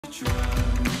Hello,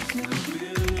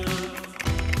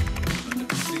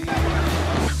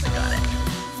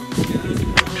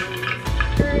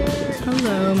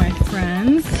 my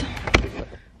friends.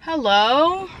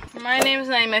 Hello. My name is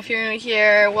Naima if you're new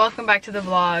here. Welcome back to the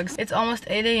vlogs. It's almost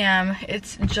 8 a.m.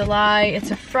 It's July.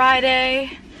 It's a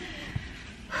Friday.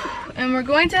 And we're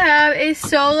going to have a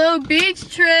solo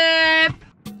beach trip.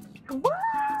 Woo!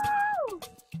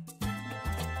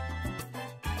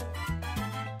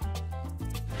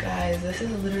 Guys, this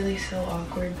is literally so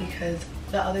awkward because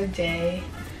the other day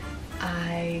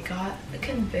I got a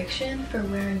conviction for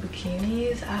wearing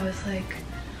bikinis. I was like,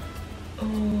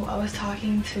 oh, I was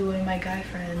talking to one of my guy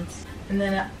friends, and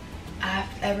then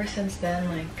ever since then,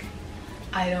 like,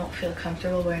 I don't feel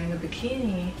comfortable wearing a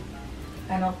bikini.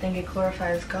 I don't think it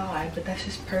glorifies God, but that's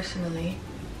just personally.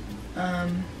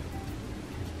 So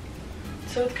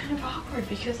it's kind of awkward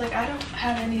because, like, I don't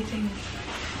have anything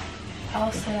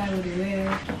else that I would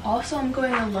wear. Also, I'm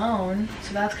going alone,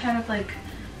 so that's kind of like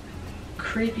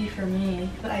creepy for me,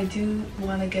 but I do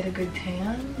want to get a good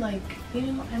tan. Like, you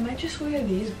know, I might just wear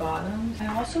these bottoms.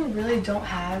 I also really don't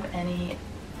have any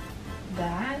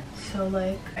that, so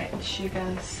like, you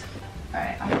guys,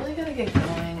 alright, I'm really gonna get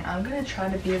going. I'm gonna try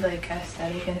to be like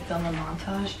aesthetic and film a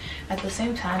montage. At the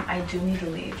same time, I do need to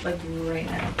leave, like, right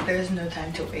now. There's no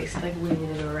time to waste, like, we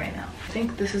need to go right now. I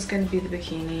think this is gonna be the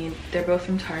bikini. They're both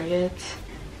from Target.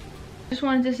 Just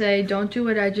wanted to say, don't do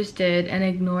what I just did and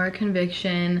ignore a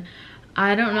conviction.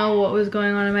 I don't know what was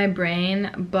going on in my brain,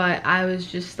 but I was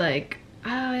just like, oh,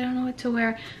 I don't know what to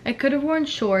wear. I could have worn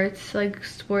shorts, like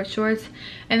sports shorts,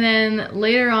 and then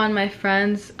later on my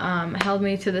friends held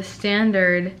me to the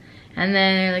standard, and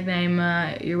then they're like,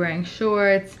 Naima, you're wearing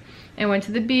shorts. I went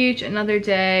to the beach another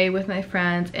day with my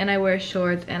friends and I wear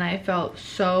shorts, and I felt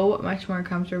so much more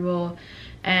comfortable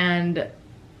and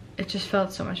it just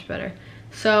felt so much better.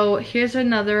 So here's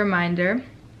another reminder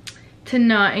to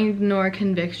not ignore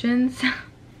convictions.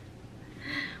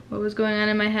 What was going on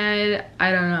in my head? I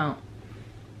don't know.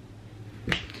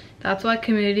 That's why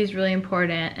community is really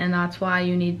important, and that's why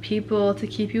you need people to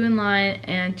keep you in line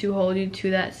and to hold you to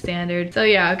that standard. So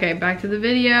yeah, okay, back to the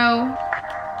video.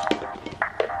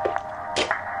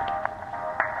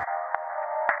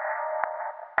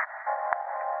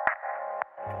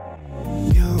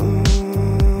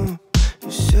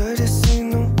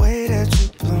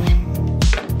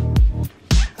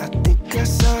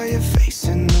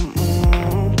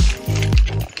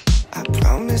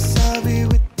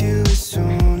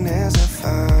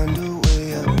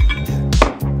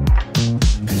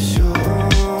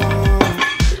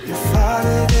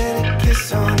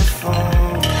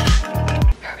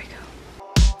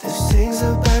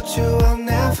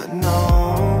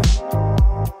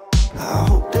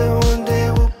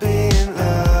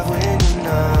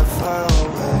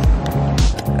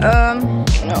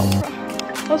 No.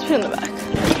 Let's put it in the back.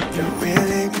 You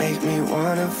really make me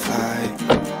wanna fly.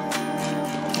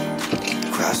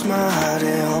 Cross my heart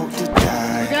and hope to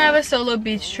die. We're gonna have a solo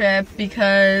beach trip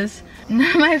because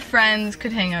none of my friends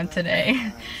could hang out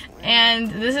today. And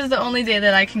this is the only day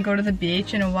that I can go to the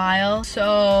beach in a while.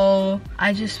 So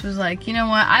I just was like, you know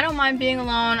what? I don't mind being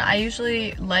alone. I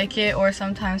usually like it or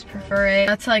sometimes prefer it.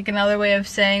 That's like another way of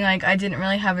saying, like, I didn't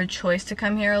really have a choice to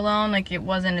come here alone. Like, it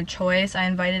wasn't a choice. I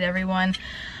invited everyone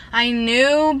I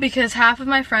knew because half of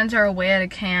my friends are away at a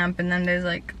camp, and then there's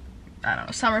like, I don't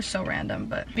know, summer's so random.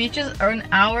 But beaches are an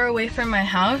hour away from my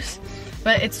house,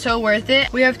 but it's so worth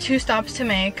it. We have 2 stops to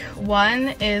make. One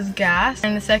is gas,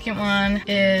 and the second one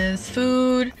is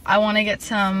food. I want to get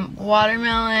some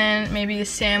watermelon, maybe a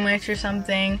sandwich or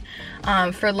something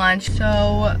for lunch.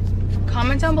 So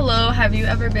comment down below, have you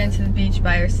ever been to the beach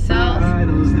by yourself?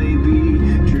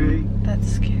 That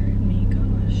scared me,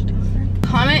 gosh darn.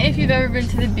 Comment if you've ever been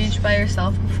to the beach by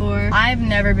yourself before. I've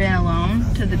never been alone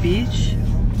to the beach.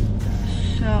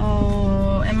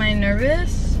 So, am I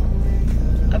nervous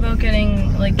about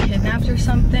getting like kidnapped or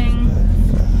something?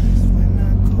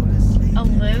 A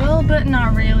little, but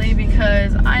not really,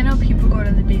 because I know people go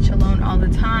to the beach alone all the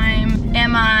time.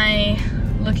 Am I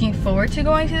looking forward to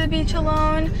going to the beach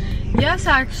alone? Yes,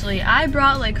 actually. I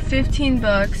brought like 15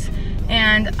 books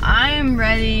and I am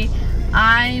ready.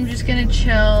 I'm just gonna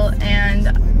chill, and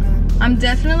I'm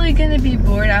definitely gonna be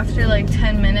bored after like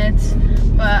 10 minutes,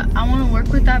 but I want to work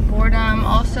with that boredom.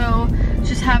 Also,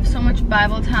 just have so much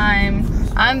Bible time.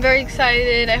 I'm very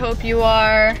excited. I hope you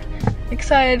are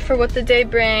excited for what the day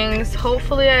brings.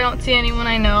 Hopefully I don't see anyone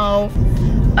I know.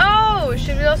 Oh,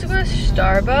 should we also go to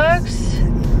Starbucks?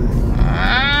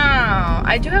 Oh,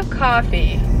 I do have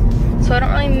coffee, so I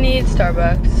don't really need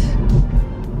Starbucks.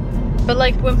 But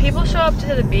like when people show up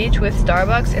to the beach with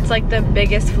Starbucks, it's like the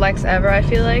biggest flex ever, I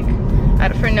feel like. I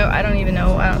don't even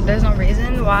know, there's no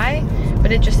reason why, but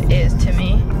it just is to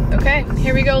me. Okay,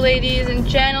 here we go, ladies and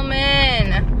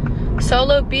gentlemen.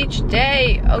 Solo beach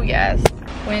day, oh yes.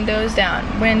 Windows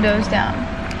down, windows down.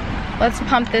 Let's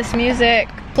pump this music.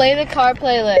 Play the car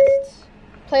playlist.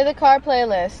 Play the car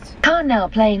playlist. Car now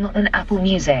playing on Apple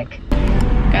Music.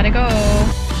 Gotta go.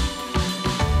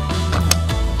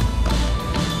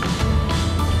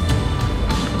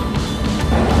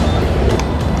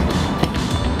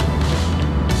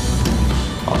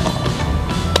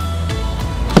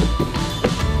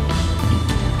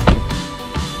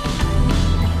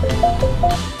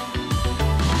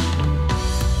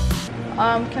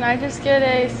 Can I just get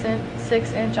a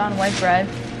 6-inch on white bread?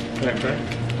 White bread?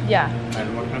 Yeah.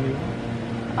 And what kind do you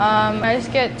want? I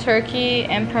just get turkey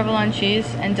and provolone cheese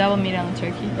and double meat on the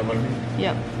turkey. Double meat?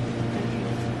 Yep.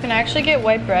 Can I actually get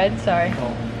white bread? Sorry.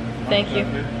 Oh. Thank you.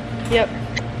 Yep.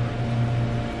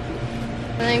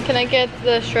 And then can I get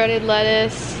the shredded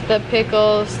lettuce, the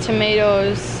pickles,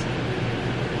 tomatoes,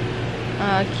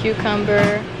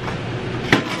 cucumber.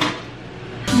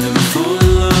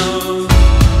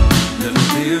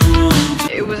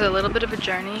 It was a little bit of a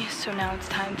journey, so now it's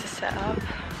time to set up.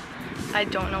 I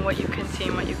don't know what you can see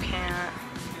and what you can't.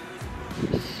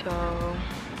 So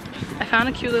I found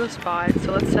a cute little spot,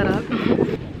 so let's set up.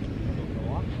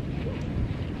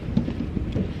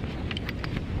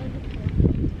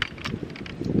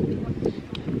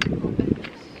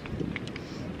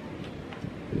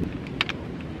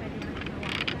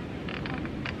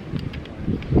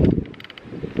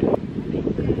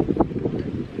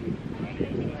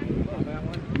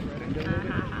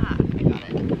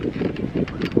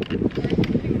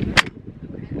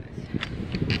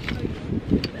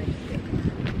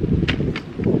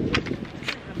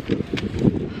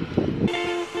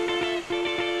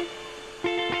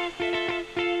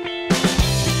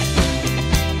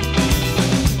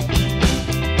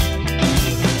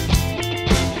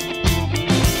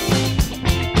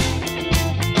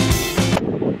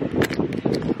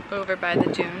 Over by the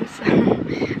dunes.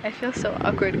 I feel so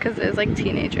awkward because there's like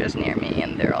teenagers near me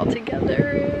and they're all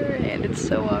together and it's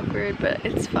so awkward, but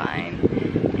it's fine.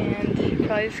 And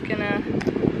probably just gonna,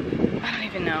 I don't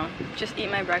even know, just eat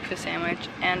my breakfast sandwich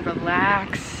and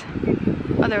relax.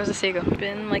 Oh, there was a seagull. It's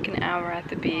been like an hour at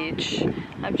the beach.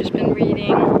 I've just been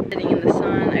reading, sitting in the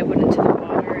sun. I went into the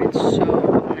water. It's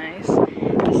so nice.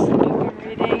 This is what I've been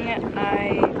reading.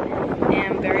 I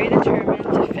am very determined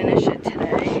to finish it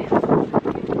today.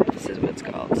 This is what it's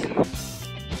called.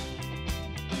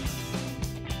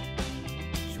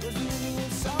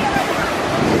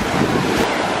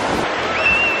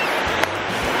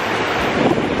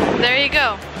 There you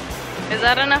go. Is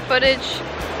that enough footage?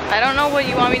 I don't know what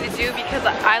you want me to do because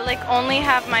I like only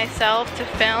have myself to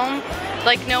film.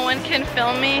 Like no one can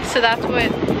film me, so that's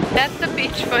the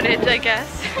beach footage, I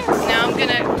guess. Now I'm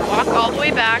gonna walk all the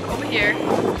way back over here,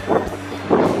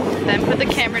 then put the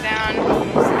camera down and go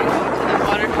into the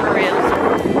water for real.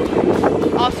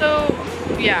 Also,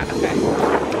 yeah, okay.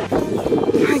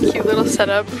 Cute little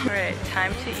setup. Alright,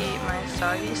 time to eat my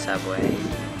soggy Subway.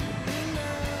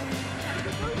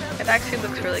 It actually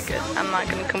looks really good. I'm not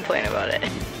gonna complain about it.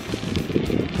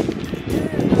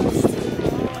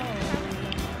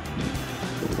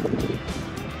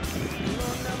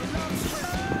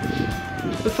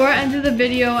 Before I ended the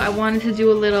video, I wanted to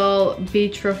do a little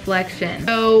beach reflection.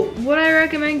 So, would I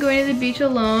recommend going to the beach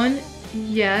alone?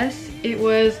 Yes, it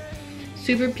was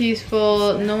super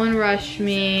peaceful. No one rushed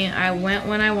me. I went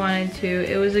when I wanted to.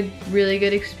 It was a really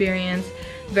good experience.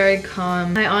 Very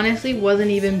calm. I honestly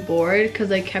wasn't even bored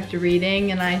because I kept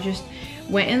reading and I just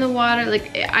went in the water.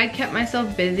 Like I kept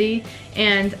myself busy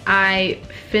and I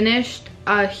finished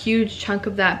a huge chunk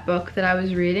of that book that I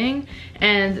was reading,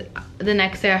 and the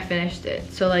next day I finished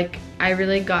it. So like I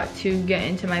really got to get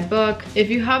into my book. If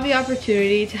you have the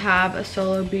opportunity to have a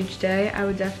solo beach day, I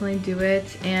would definitely do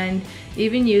it, and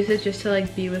even use it just to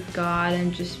like be with God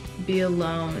and just be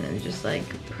alone and just like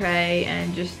pray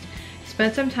and just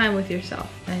spend some time with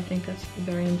yourself. And I think that's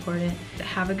very important.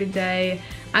 Have a good day.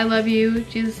 I love you.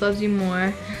 Jesus loves you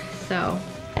more. So,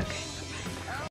 okay.